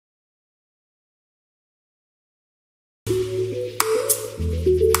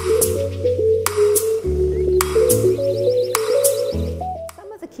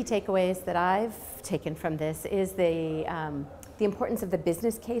takeaways that I've taken from this is the importance of the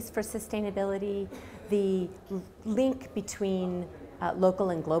business case for sustainability, the link between local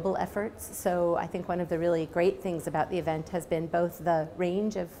and global efforts. So I think one of the really great things about the event has been both the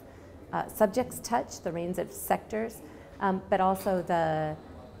range of subjects touched, the range of sectors, but also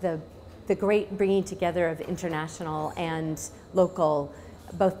the great bringing together of international and local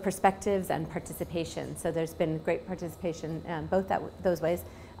both perspectives and participation. So there's been great participation both those ways.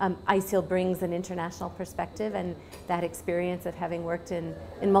 ISEAL brings an international perspective and that experience of having worked in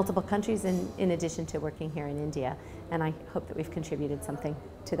multiple countries in addition to working here in India. And I hope that we've contributed something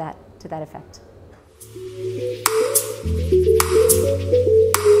to that effect.